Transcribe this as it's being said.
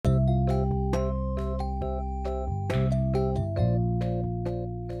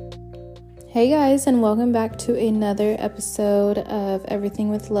Hey guys, and welcome back to another episode of Everything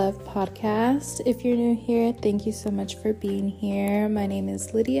with Love podcast. If you're new here, thank you so much for being here. My name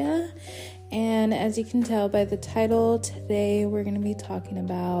is Lydia, and as you can tell by the title, today we're going to be talking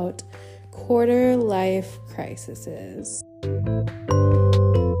about quarter life crises.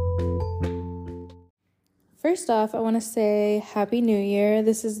 First off, I want to say Happy New Year.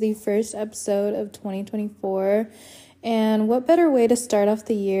 This is the first episode of 2024. And what better way to start off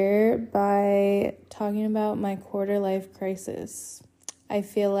the year by talking about my quarter life crisis? I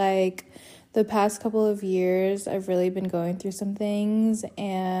feel like the past couple of years, I've really been going through some things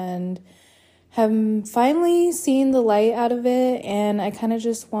and have finally seen the light out of it. And I kind of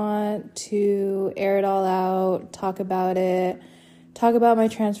just want to air it all out, talk about it, talk about my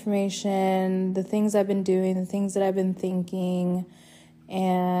transformation, the things I've been doing, the things that I've been thinking,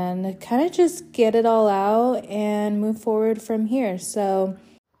 and kind of just get it all out and move forward from here. So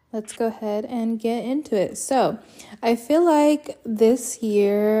let's go ahead and get into it. So I feel like this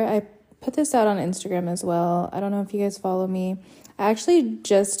year, I put this out on Instagram as well. I don't know if you guys follow me. I actually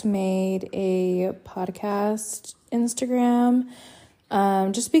just made a podcast Instagram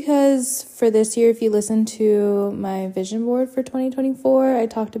just because for this year, if you listen to my vision board for 2024, I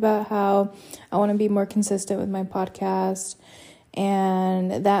talked about how I want to be more consistent with my podcast.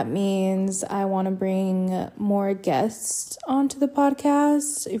 And that means I want to bring more guests onto the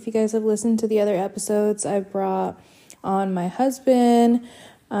podcast. If you guys have listened to the other episodes, I brought on my husband.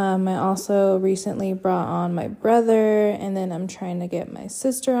 I also recently brought on my brother, and then I'm trying to get my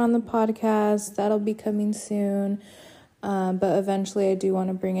sister on the podcast. That'll be coming soon. But eventually I do want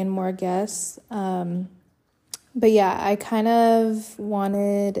to bring in more guests. But yeah, I kind of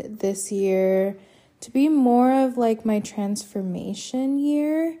wanted this year to be more of like my transformation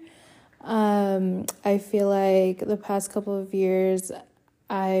year. I feel like the past couple of years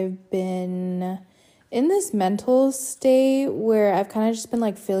I've been in this mental state where I've kind of just been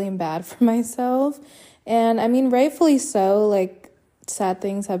like feeling bad for myself. And I mean, rightfully so, like sad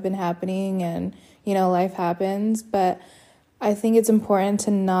things have been happening and, you know, life happens. But I think it's important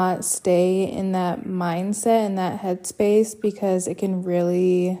to not stay in that mindset and that headspace because it can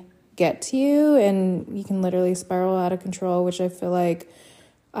really get to you and you can literally spiral out of control, which I feel like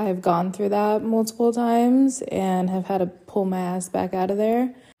I've gone through that multiple times and have had to pull my ass back out of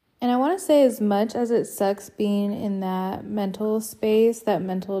there. And I want to say, as much as it sucks being in that mental space, that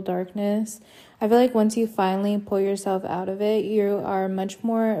mental darkness, I feel like once you finally pull yourself out of it, you are much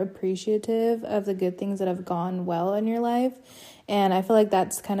more appreciative of the good things that have gone well in your life. And I feel like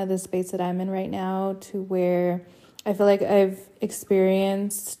that's kind of the space that I'm in right now, to where I feel like I've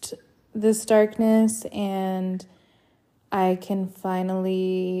experienced this darkness and I can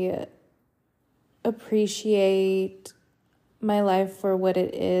finally appreciate my life for what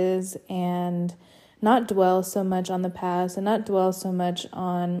it is and not dwell so much on the past and not dwell so much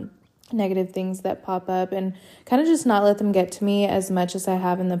on negative things that pop up and kind of just not let them get to me as much as I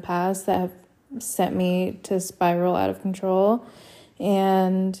have in the past that have sent me to spiral out of control.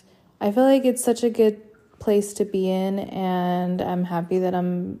 And I feel like it's such a good place to be in, and I'm happy that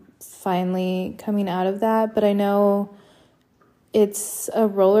I'm finally coming out of that. But I know it's a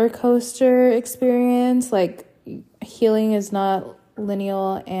roller coaster experience. Like, healing is not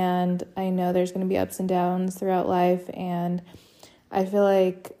linear, and I know there's going to be ups and downs throughout life, and I feel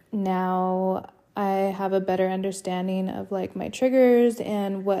like now I have a better understanding of like my triggers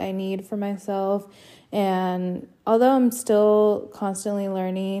and what I need for myself. And although I'm still constantly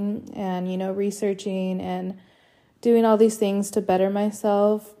learning and, you know, researching and doing all these things to better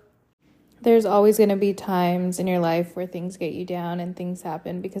myself, there's always going to be times in your life where things get you down and things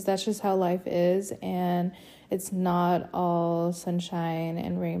happen, because that's just how life is. And it's not all sunshine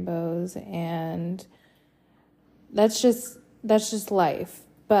and rainbows, and that's just life.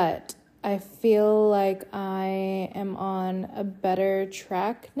 But I feel like I am on a better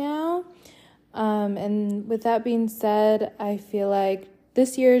track now. And with that being said, I feel like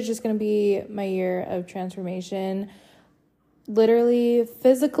this year is just going to be my year of transformation. Literally,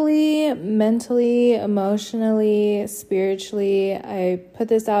 physically, mentally, emotionally, spiritually. I put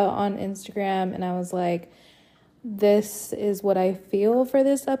this out on Instagram and I was like, this is what I feel for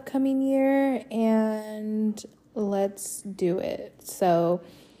this upcoming year, and let's do it. So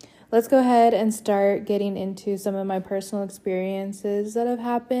let's go ahead and start getting into some of my personal experiences that have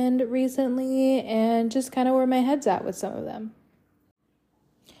happened recently and just kind of where my head's at with some of them.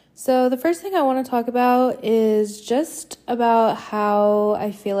 So the first thing I want to talk about is just about how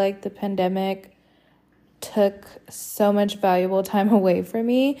I feel like the pandemic took so much valuable time away from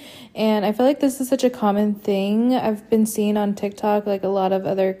me. And I feel like this is such a common thing I've been seeing on TikTok. Like, a lot of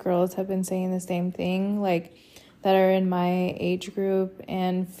other girls have been saying the same thing, like, that are in my age group,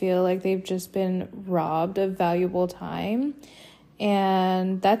 and feel like they've just been robbed of valuable time.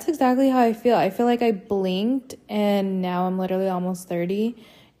 And that's exactly how I feel. I feel like I blinked and now I'm literally almost 30,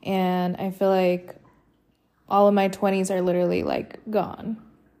 and I feel like all of my 20s are literally like gone,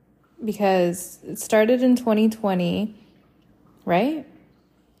 because it started in 2020, right?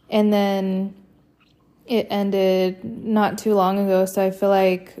 And then it ended not too long ago. So I feel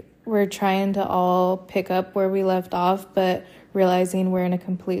like we're trying to all pick up where we left off, but realizing we're in a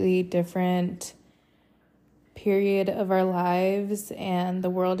completely different period of our lives, and the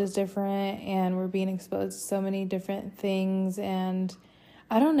world is different, and we're being exposed to so many different things. And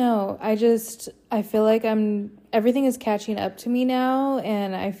I don't know, I feel like everything is catching up to me now,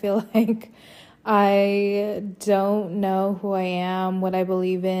 and I feel like I don't know who I am, what I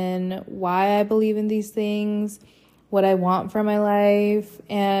believe in, why I believe in these things, what I want for my life,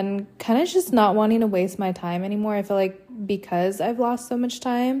 and kind of just not wanting to waste my time anymore. I feel like because I've lost so much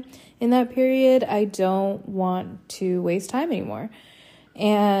time in that period, I don't want to waste time anymore.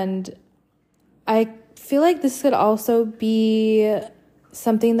 And I feel like this could also be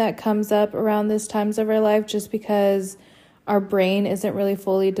something that comes up around this times of our life, just because our brain isn't really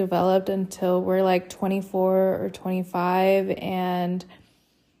fully developed until we're like 24 or 25, and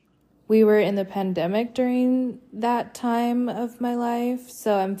we were in the pandemic during that time of my life.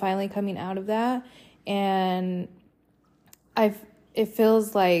 So I'm finally coming out of that, and it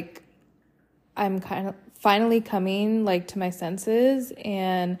feels like I'm kind of finally coming like to my senses.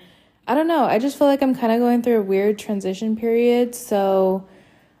 And I don't know, I just feel like I'm kind of going through a weird transition period. So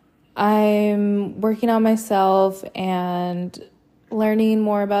I'm working on myself and learning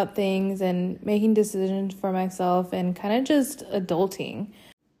more about things and making decisions for myself, and kind of just adulting.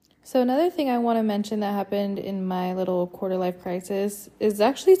 So another thing I want to mention that happened in my little quarter life crisis is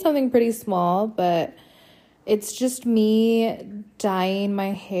actually something pretty small, but it's just me dyeing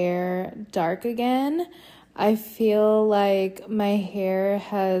my hair dark again. I feel like my hair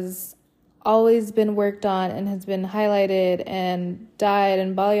has always been worked on and has been highlighted and dyed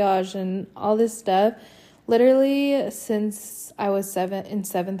and balayaged and all this stuff literally since I was in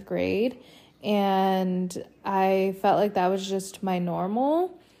seventh grade. And I felt like that was just my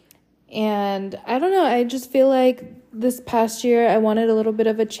normal. And I don't know, I just feel like this past year I wanted a little bit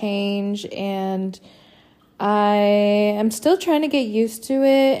of a change, and I am still trying to get used to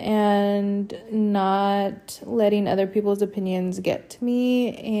it and not letting other people's opinions get to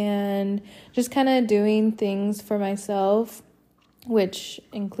me, and just kind of doing things for myself, which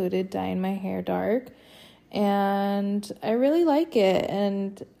included dyeing my hair dark. And I really like it,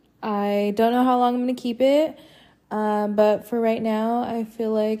 and I don't know how long I'm going to keep it. But for right now, I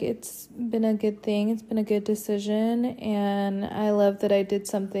feel like it's been a good thing. It's been a good decision, and I love that I did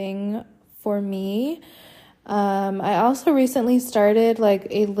something for me. I also recently started like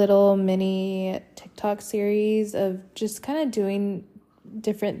a little mini TikTok series of just kind of doing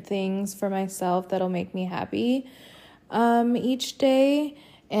different things for myself that'll make me happy each day.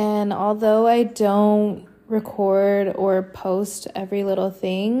 And although I don't record or post every little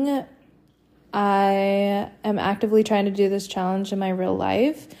thing, I am actively trying to do this challenge in my real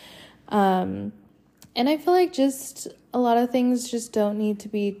life. And I feel like just a lot of things just don't need to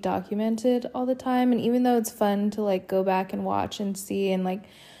be documented all the time. And even though it's fun to like go back and watch and see and like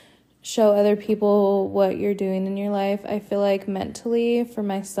show other people what you're doing in your life, I feel like mentally for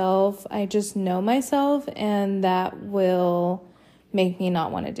myself, I just know myself, and that will make me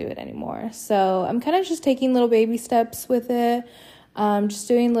not want to do it anymore. So I'm kind of just taking little baby steps with it. Just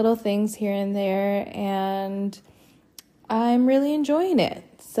doing little things here and there, and I'm really enjoying it.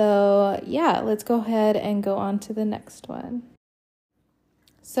 So yeah, let's go ahead and go on to the next one.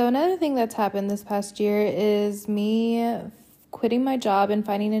 So another thing that's happened this past year is me quitting my job and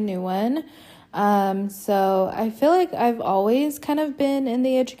finding a new one. So I feel like I've always kind of been in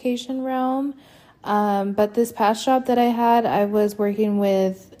the education realm. But this past job that I had, I was working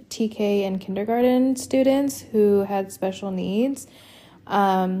with TK and kindergarten students who had special needs.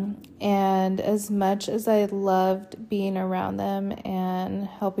 And as much as I loved being around them and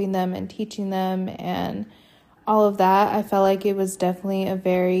helping them and teaching them and all of that, I felt like it was definitely a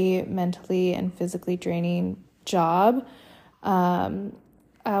very mentally and physically draining job. I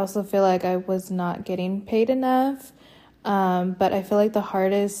also feel like I was not getting paid enough. But I feel like the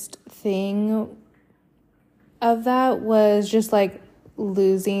hardest thing of that was just like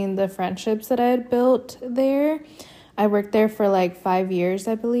losing the friendships that I had built there. I worked there for like 5 years,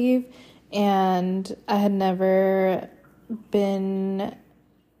 I believe, and I had never been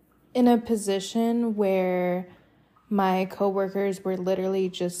in a position where my coworkers were literally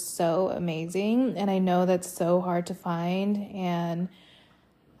just so amazing, and I know that's so hard to find. And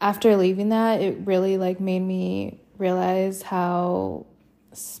after leaving that, it really made me realize how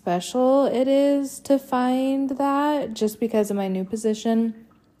special it is to find that, just because of my new position.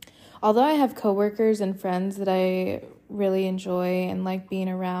 Although I have coworkers and friends that I really enjoy and like being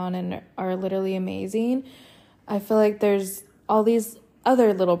around and are literally amazing, I feel like there's all these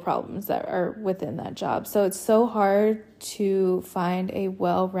other little problems that are within that job. So it's so hard to find a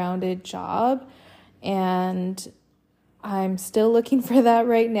well-rounded job, and I'm still looking for that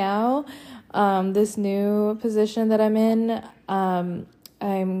right now. This new position that I'm in,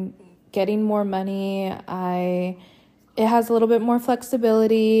 I'm getting more money. It has a little bit more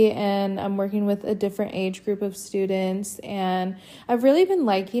flexibility, and I'm working with a different age group of students, and I've really been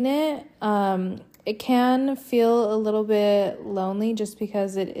liking it. It can feel a little bit lonely just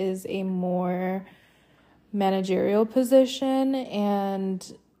because it is a more managerial position,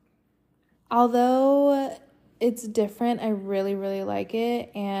 and although it's different, I really, really like it,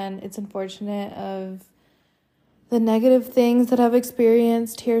 and it's unfortunate of the negative things that I've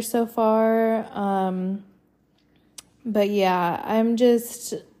experienced here so far. But yeah, I'm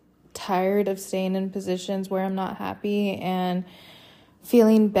just tired of staying in positions where I'm not happy and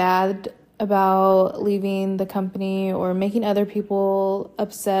feeling bad about leaving the company or making other people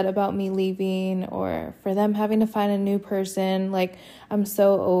upset about me leaving or for them having to find a new person. I'm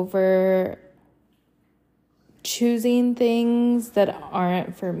so over choosing things that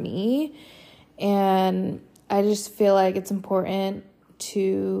aren't for me, and I just feel like it's important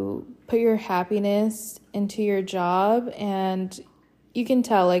to put your happiness into your job. And you can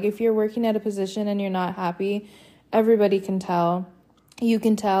tell, if you're working at a position and you're not happy, everybody can tell. You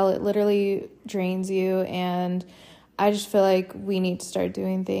can tell it literally drains you, and I just feel like we need to start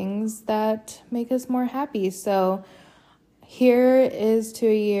doing things that make us more happy. So here is to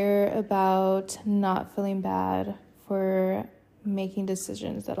a year about not feeling bad for making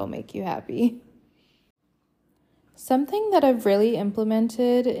decisions that'll make you happy. Something that I've really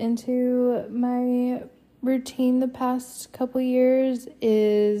implemented into my routine the past couple years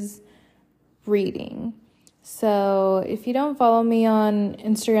is reading. So if you don't follow me on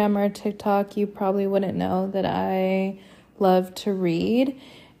Instagram or TikTok, you probably wouldn't know that I love to read.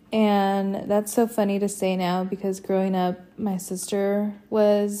 And that's so funny to say now, because growing up, my sister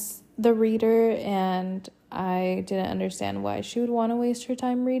was the reader, and I didn't understand why she would want to waste her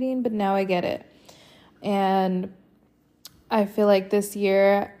time reading, but now I get it. And I feel like this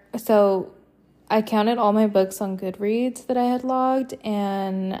year, so I counted all my books on Goodreads that I had logged,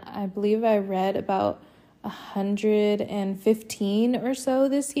 and I believe I read about 115 or so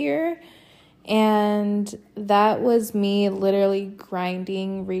this year. And that was me literally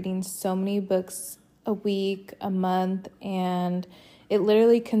grinding, reading so many books a week, a month, and it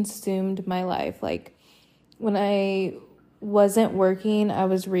literally consumed my life. When I wasn't working, I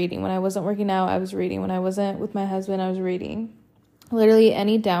was reading. When I wasn't working out, I was reading. When I wasn't with my husband, I was reading. Literally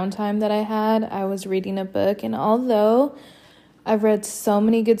any downtime that I had, I was reading a book. And although I've read so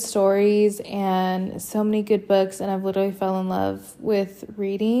many good stories and so many good books, and I've literally fell in love with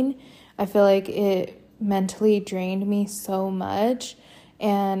reading, I feel like it mentally drained me so much.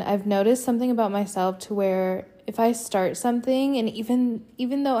 And I've noticed something about myself to where if I start something, and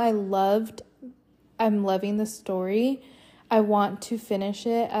even though I'm loving the story, I want to finish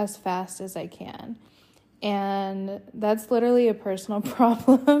it as fast as I can. And that's literally a personal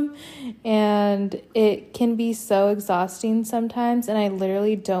problem, and it can be so exhausting sometimes, and I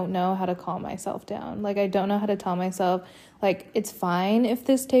literally don't know how to calm myself down. I don't know how to tell myself, it's fine if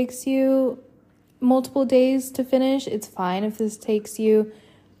this takes you multiple days to finish. It's fine if this takes you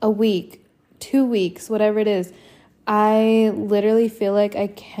a week, 2 weeks, whatever it is. I literally feel like I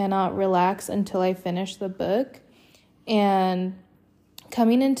cannot relax until I finish the book. And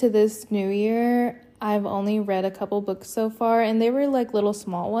coming into this new year, I've only read a couple books so far, and they were little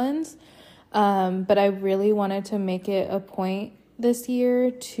small ones. But I really wanted to make it a point this year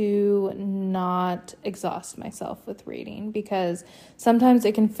to not exhaust myself with reading, because sometimes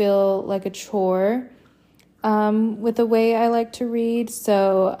it can feel like a chore with the way I like to read.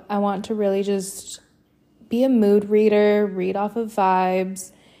 So I want to really just be a mood reader, read off of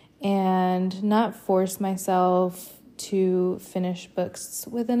vibes, and not force myself to finish books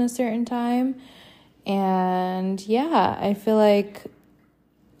within a certain time. And yeah, I feel like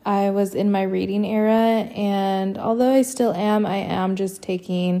I was in my reading era, and although I still am, I am just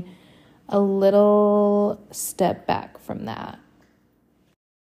taking a little step back from that.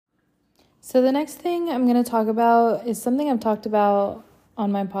 So the next thing I'm going to talk about is something I've talked about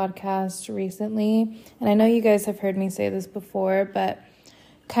on my podcast recently. And I know you guys have heard me say this before, but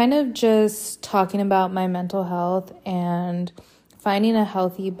kind of just talking about my mental health and finding a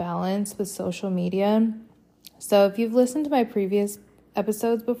healthy balance with social media. So if you've listened to my previous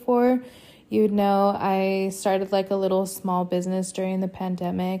episodes before, you would know I started like a little small business during the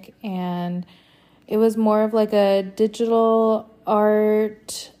pandemic, and it was more of like a digital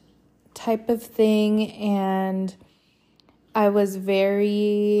art type of thing, and I was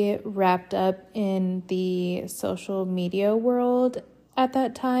very wrapped up in the social media world at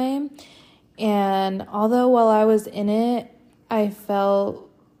that time. And although while I was in it, I felt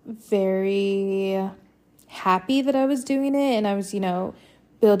very happy that I was doing it, and I was,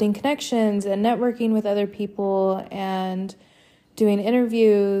 building connections and networking with other people and doing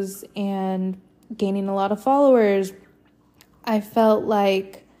interviews and gaining a lot of followers, I felt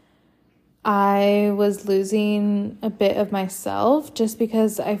like I was losing a bit of myself just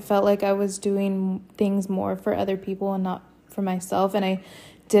because I felt like I was doing things more for other people and not for myself. And I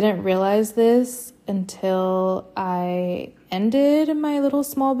didn't realize this until I ended my little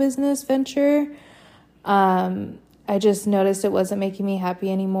small business venture. I just noticed it wasn't making me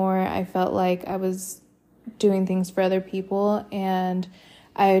happy anymore. I felt like I was doing things for other people, and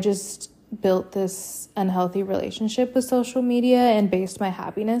I just built this unhealthy relationship with social media and based my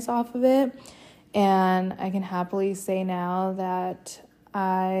happiness off of it. And I can happily say now that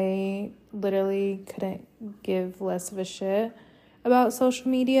I literally couldn't give less of a shit about social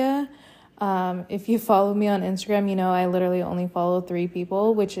media. If you follow me on Instagram, you know I literally only follow 3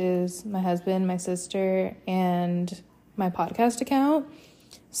 people, which is my husband, my sister, and my podcast account.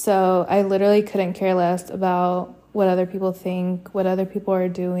 So I literally couldn't care less about what other people think, what other people are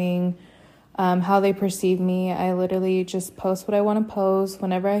doing, how they perceive me. I literally just post what I want to post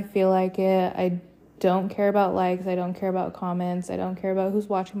whenever I feel like it. I don't care about likes. I don't care about comments. I don't care about who's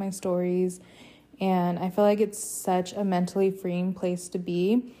watching my stories. And I feel like it's such a mentally freeing place to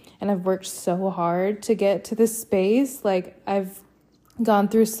be. And I've worked so hard to get to this space. Like, I've gone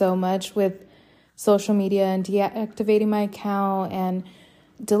through so much with social media and deactivating my account and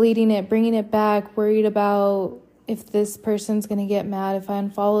deleting it, bringing it back, worried about if this person's going to get mad if I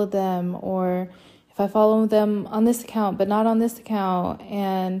unfollow them, or if I follow them on this account but not on this account.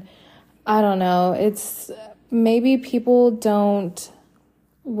 And I don't know, it's maybe people don't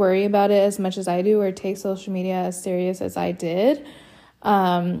worry about it as much as I do or take social media as serious as I did.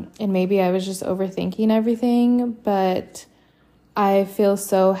 And maybe I was just overthinking everything, but I feel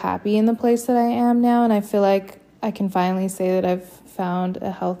so happy in the place that I am now, and I feel like I can finally say that I've found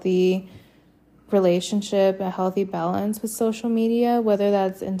a healthy relationship, a healthy balance with social media, whether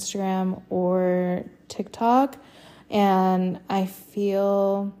that's Instagram or TikTok. And I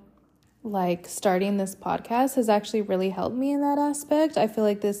feel like starting this podcast has actually really helped me in that aspect. I feel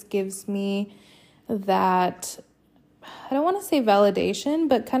like this gives me that, I don't want to say validation,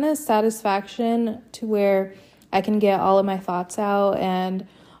 but kind of satisfaction to where I can get all of my thoughts out and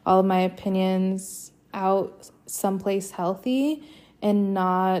all of my opinions out someplace healthy and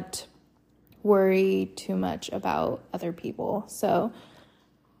not worry too much about other people. So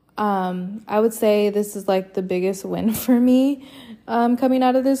I would say this is like the biggest win for me coming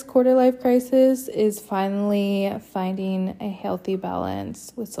out of this quarter life crisis, is finally finding a healthy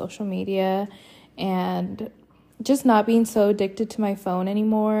balance with social media and just not being so addicted to my phone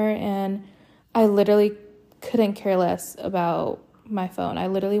anymore. And I literally couldn't care less about my phone. I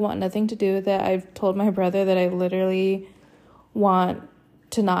literally want nothing to do with it. I've told my brother that I literally want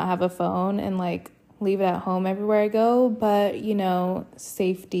to not have a phone and like leave it at home everywhere I go, but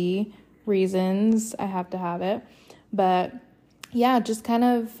safety reasons, I have to have it. But yeah, just kind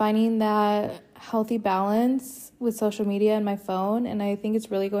of finding that healthy balance with social media and my phone, and I think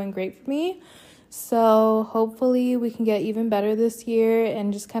it's really going great for me. So hopefully we can get even better this year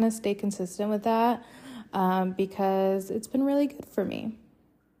and just kind of stay consistent with that, because it's been really good for me.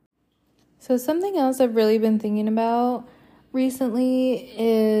 So something else I've really been thinking about recently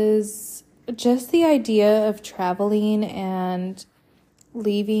is just the idea of traveling and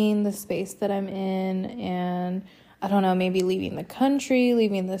leaving the space that I'm in, and I don't know, maybe leaving the country,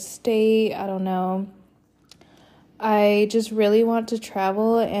 leaving the state, I don't know. I just really want to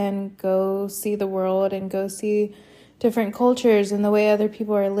travel and go see the world and go see different cultures and the way other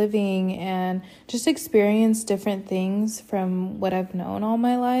people are living and just experience different things from what I've known all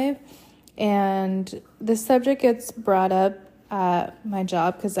my life. And this subject gets brought up at my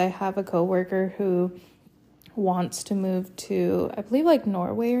job because I have a coworker who wants to move to, I believe, like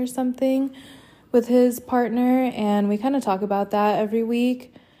Norway or something with his partner, and we kind of talk about that every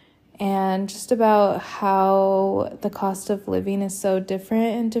week. and just about how the cost of living is so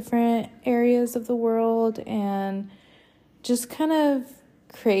different in different areas of the world, and just kind of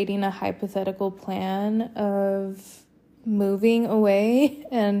creating a hypothetical plan of moving away.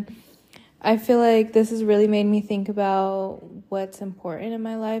 And I feel like this has really made me think about what's important in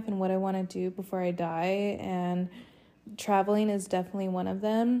my life and what I want to do before I die, and traveling is definitely one of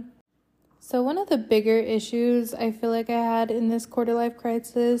them. So one of the bigger issues I feel like I had in this quarter life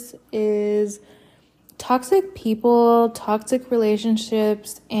crisis is toxic people, toxic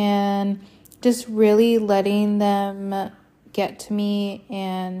relationships, and just really letting them get to me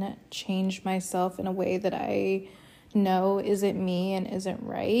and change myself in a way that I know isn't me and isn't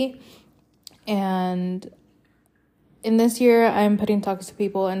right. And in this year, I'm putting toxic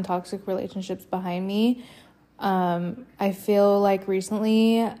people and toxic relationships behind me. I feel like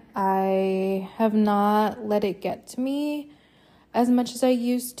recently I have not let it get to me as much as I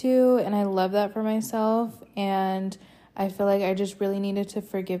used to, and I love that for myself. And I feel like I just really needed to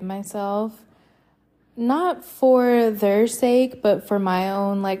forgive myself, not for their sake, but for my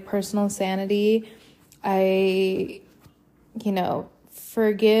own like personal sanity. I,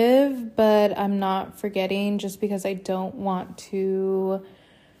 forgive, but I'm not forgetting just because I don't want to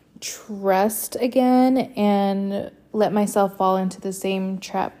trust again and let myself fall into the same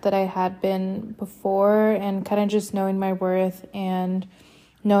trap that I had been before, and kind of just knowing my worth and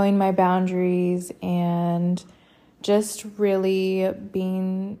knowing my boundaries and just really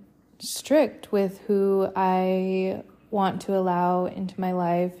being strict with who I want to allow into my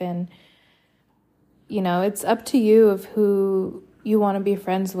life. And it's up to you of who you want to be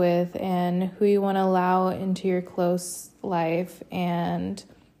friends with and who you want to allow into your close life, and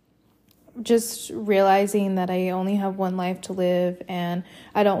just realizing that I only have one life to live, and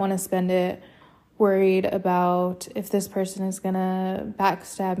I don't want to spend it worried about if this person is going to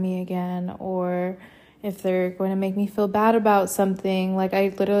backstab me again, or if they're going to make me feel bad about something. Like,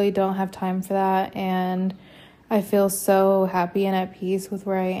 I literally don't have time for that, and I feel so happy and at peace with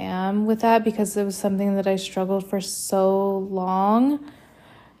where I am with that, because it was something that I struggled for so long,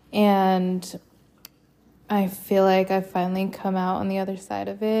 and I feel like I've finally come out on the other side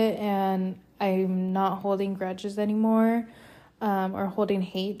of it, and I'm not holding grudges anymore, or holding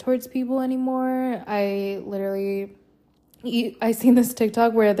hate towards people anymore. I seen this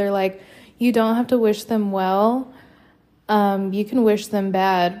TikTok where they're like, you don't have to wish them well. You can wish them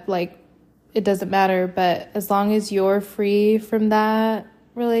bad. Like, it doesn't matter. But as long as you're free from that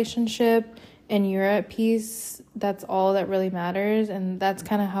relationship and you're at peace, that's all that really matters. And that's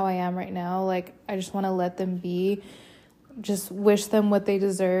kind of how I am right now. Like, I just want to let them be, just wish them what they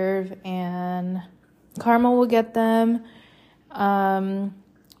deserve, and karma will get them.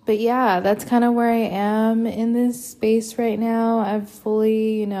 But yeah, that's kind of where I am in this space right now. I've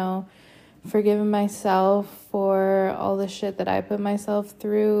fully, forgiven myself for all the shit that I put myself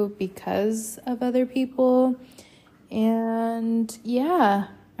through because of other people. And yeah,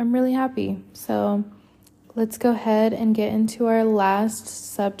 I'm really happy. So let's go ahead and get into our last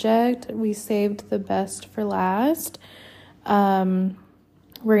subject. We saved the best for last.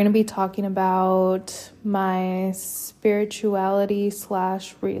 We're going to be talking about my spirituality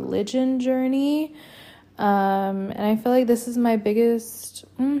 / religion journey. And I feel like this is my biggest,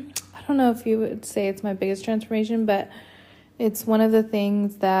 I don't know if you would say it's my biggest transformation, but it's one of the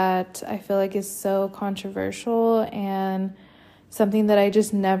things that I feel like is so controversial, and something that I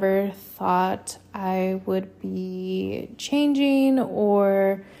just never thought I would be changing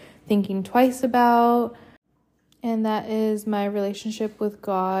or thinking twice about. And that is my relationship with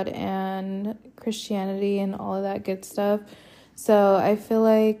God and Christianity and all of that good stuff. So I feel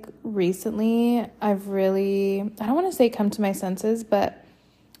like recently I've really, I don't want to say come to my senses, but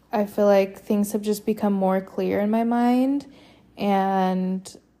I feel like things have just become more clear in my mind.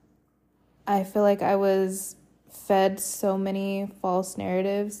 And I feel like I was fed so many false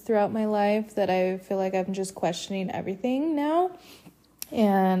narratives throughout my life that I feel like I'm just questioning everything now.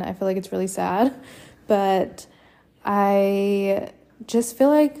 And I feel like it's really sad. But I just feel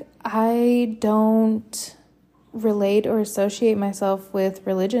like I don't relate or associate myself with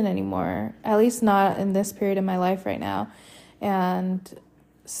religion anymore, at least not in this period of my life right now. And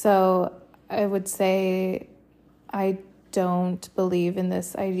so I would say I don't believe in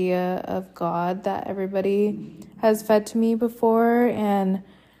this idea of God that everybody has fed to me before, and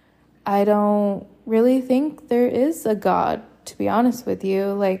I don't really think there is a God, to be honest with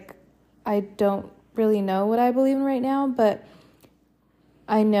you. Like, I don't really know what I believe in right now, but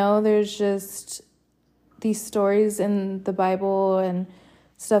I know there's just these stories in the Bible and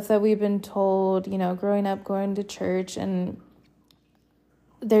stuff that we've been told, growing up, going to church, and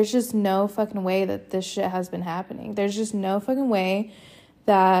there's just no fucking way that this shit has been happening. There's just no fucking way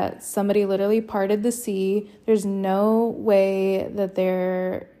that somebody literally parted the sea. There's no way that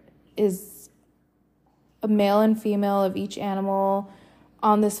there is a male and female of each animal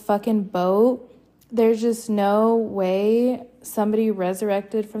on this fucking boat. There's just no way somebody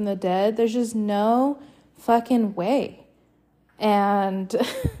resurrected from the dead. There's just no fucking way. And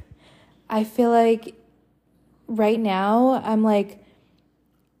I feel like right now I'm like,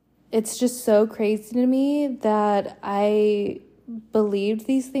 it's just so crazy to me that I believed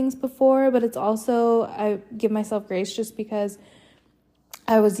these things before, but it's also, I give myself grace just because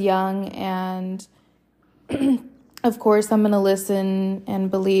I was young, and of course I'm going to listen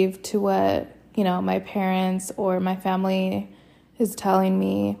and believe to what, my parents or my family is telling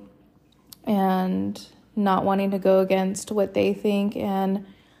me, and not wanting to go against what they think. And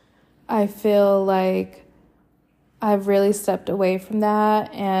I feel like I've really stepped away from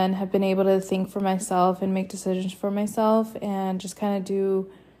that and have been able to think for myself and make decisions for myself, and just kind of do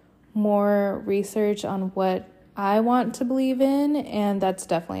more research on what I want to believe in, and that's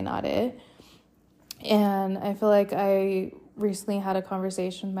definitely not it. And I feel like I recently had a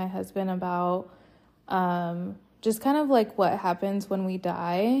conversation with my husband about just kind of like what happens when we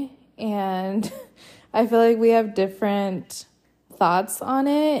die, and I feel like we have different thoughts on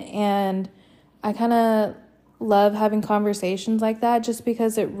it, and I kind of love having conversations like that just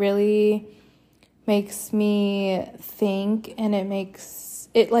because it really makes me think, and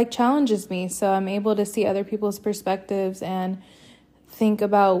it like challenges me, so I'm able to see other people's perspectives and think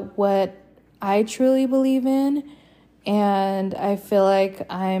about what I truly believe in. And I feel like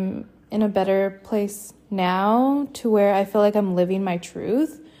I'm in a better place now to where I feel like I'm living my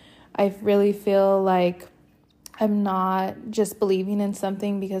truth. I really feel like I'm not just believing in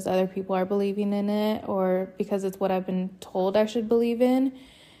something because other people are believing in it, or because it's what I've been told I should believe in.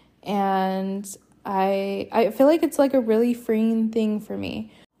 And I feel like it's like a really freeing thing for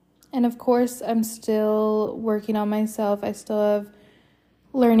me. And of course, I'm still working on myself. I still have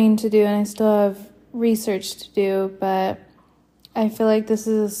learning to do, and I still have research to do, but I feel like this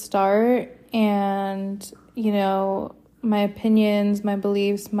is a start. And, my opinions, my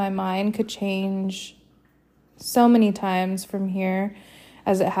beliefs, my mind could change so many times from here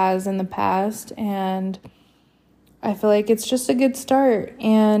as it has in the past. And I feel like it's just a good start,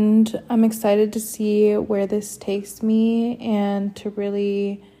 and I'm excited to see where this takes me and to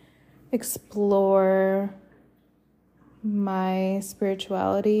really explore my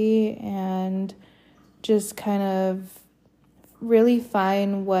spirituality and just kind of really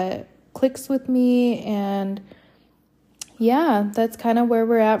find what clicks with me. And yeah, that's kind of where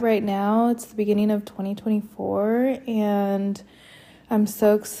we're at right now. It's the beginning of 2024, and I'm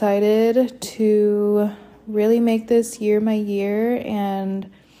so excited to really make this year my year. And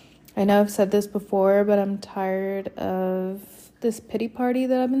I know I've said this before, but I'm tired of this pity party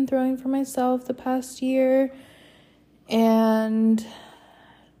that I've been throwing for myself the past year. And,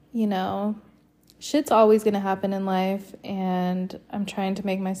 shit's always going to happen in life, and I'm trying to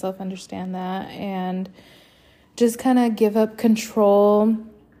make myself understand that and just kind of give up control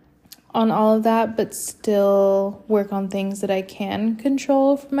on all of that, but still work on things that I can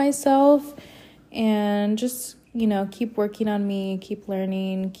control for myself, and just, keep working on me, keep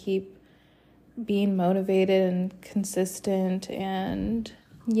learning, keep being motivated and consistent. And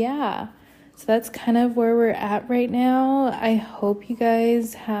yeah, so that's kind of where we're at right now. I hope you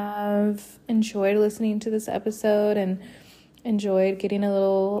guys have enjoyed listening to this episode and enjoyed getting a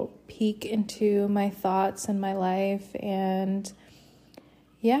little peek into my thoughts and my life. And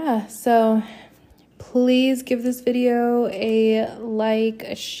yeah, so please give this video a like,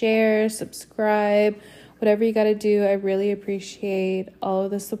 a share, subscribe, whatever you got to do. I really appreciate all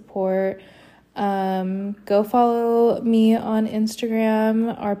of the support. Go follow me on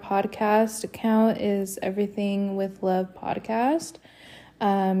Instagram. Our podcast account is Everything with Love Podcast.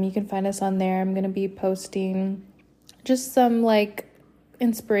 You can find us on there. I'm going to be posting just some like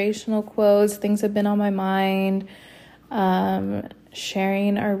inspirational quotes, things that have been on my mind,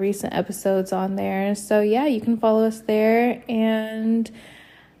 sharing our recent episodes on there. So yeah, you can follow us there, and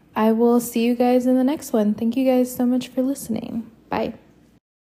I will see you guys in the next one. Thank you guys so much for listening. Bye.